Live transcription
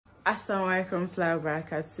Assalamualaikum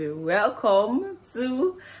wabarakatuh. Welcome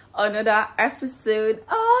to another episode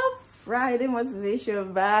of Friday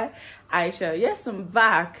Motivation by Aishat. Yes, I'm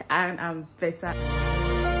back and I'm better.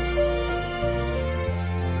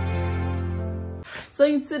 So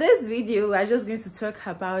in today's video, we're just going to talk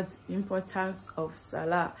about the importance of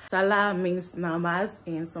Salat. Salat means namaz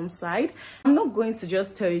in some side. I'm not going to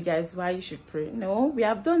just tell you guys why you should pray. No, we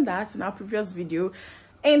have done that in our previous video.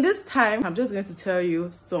 And this time, I'm just going to tell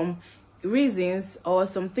you some reasons or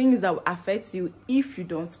some things that will affect you if you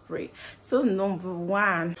don't pray. So number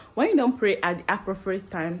one, when you don't pray at the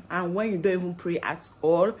appropriate time and when you don't even pray at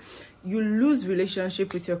all, you lose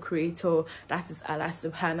relationship with your creator, that is Allah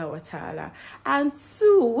subhanahu wa ta'ala. And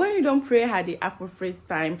two, when you don't pray at the appropriate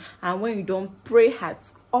time and when you don't pray at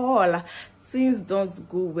all, things don't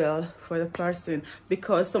go well for the person,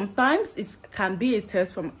 because sometimes it can be a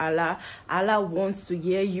test from Allah. Allah wants to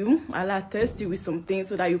hear you. Allah tests you with some things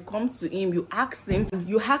so that you come to him, you ask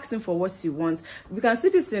him for what he wants. We can see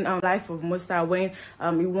this in our life of Musa when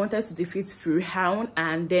he wanted to defeat Fir'aun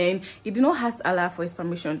and then he did not ask Allah for his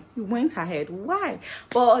permission. He went ahead. Why?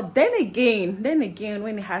 But then again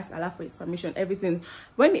when he asked Allah for his permission,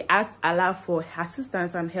 when he asked Allah for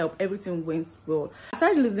assistance and help, everything went well.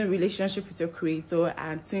 Aside losing relationship with your creator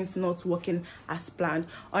and things not working as planned,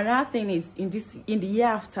 another thing is in the year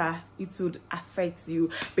after, it would affect you,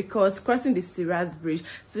 because crossing the Sirat bridge.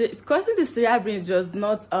 So crossing the Sirat bridge does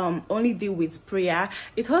not only deal with prayer,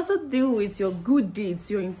 it also deal with your good deeds,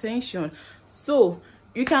 your intention. So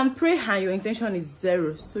you can pray and your intention is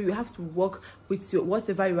zero, so you have to work with your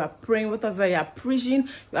whatever you are praying, whatever you are preaching,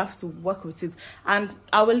 you have to work with it. And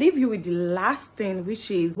I will leave you with the last thing, which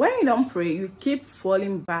is when you don't pray, you keep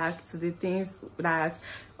falling back to the things that,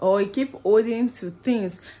 or you keep holding to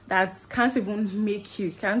things that can't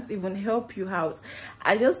even help you out.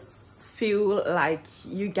 I just feel like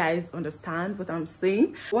you guys understand what I'm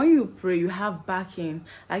saying. When you pray, you have backing,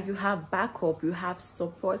 like you have backup, you have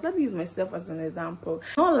support. Let me use myself as an example.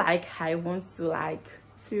 Not like I want to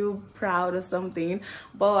feel proud or something,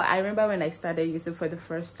 but I remember when I started YouTube for the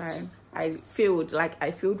first time, I failed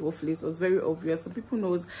woefully. It was very obvious. Some people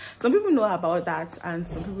know about that and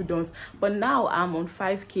some people don't. But now I'm on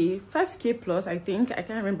 5k plus, I think. I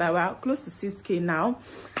can't remember. We're close to 6k now.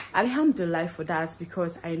 Alhamdulillah for that,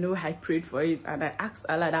 because I know I prayed for it and I asked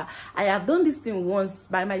Allah that I have done this thing once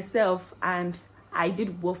by myself and I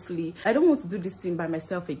did woefully. I don't want to do this thing by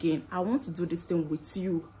myself again. I want to do this thing with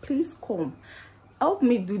you. Please come, help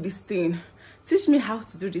me do this thing. Teach me how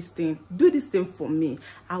to do this thing. Do this thing for me.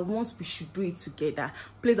 I want we should do it together.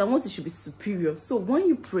 Please, I want it should be superior. So when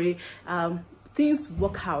you pray, things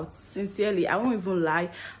work out sincerely. I won't even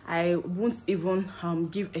lie. I won't even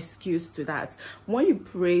give excuse to that. When you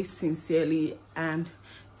pray sincerely and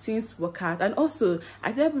things work out. And also,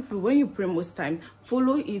 I tell people, when you pray most time,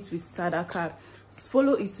 follow it with sadaqah.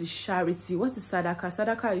 Follow it with charity. What is sadaqah?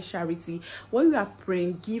 Sadaqah is charity. When you are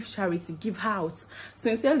praying, give charity, give out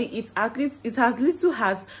sincerely. It has little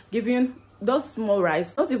as giving those small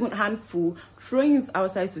rice, not even handful, throwing it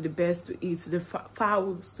outside to the birds to eat, to the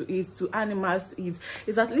fowls to eat, to animals to eat.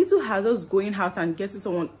 It's as little as just going out and getting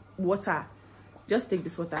someone water. Just take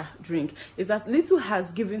this water, drink. It's as little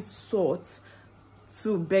as giving salt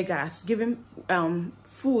to beggars, giving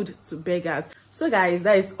food to beggars. So guys,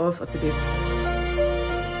 that is all for today.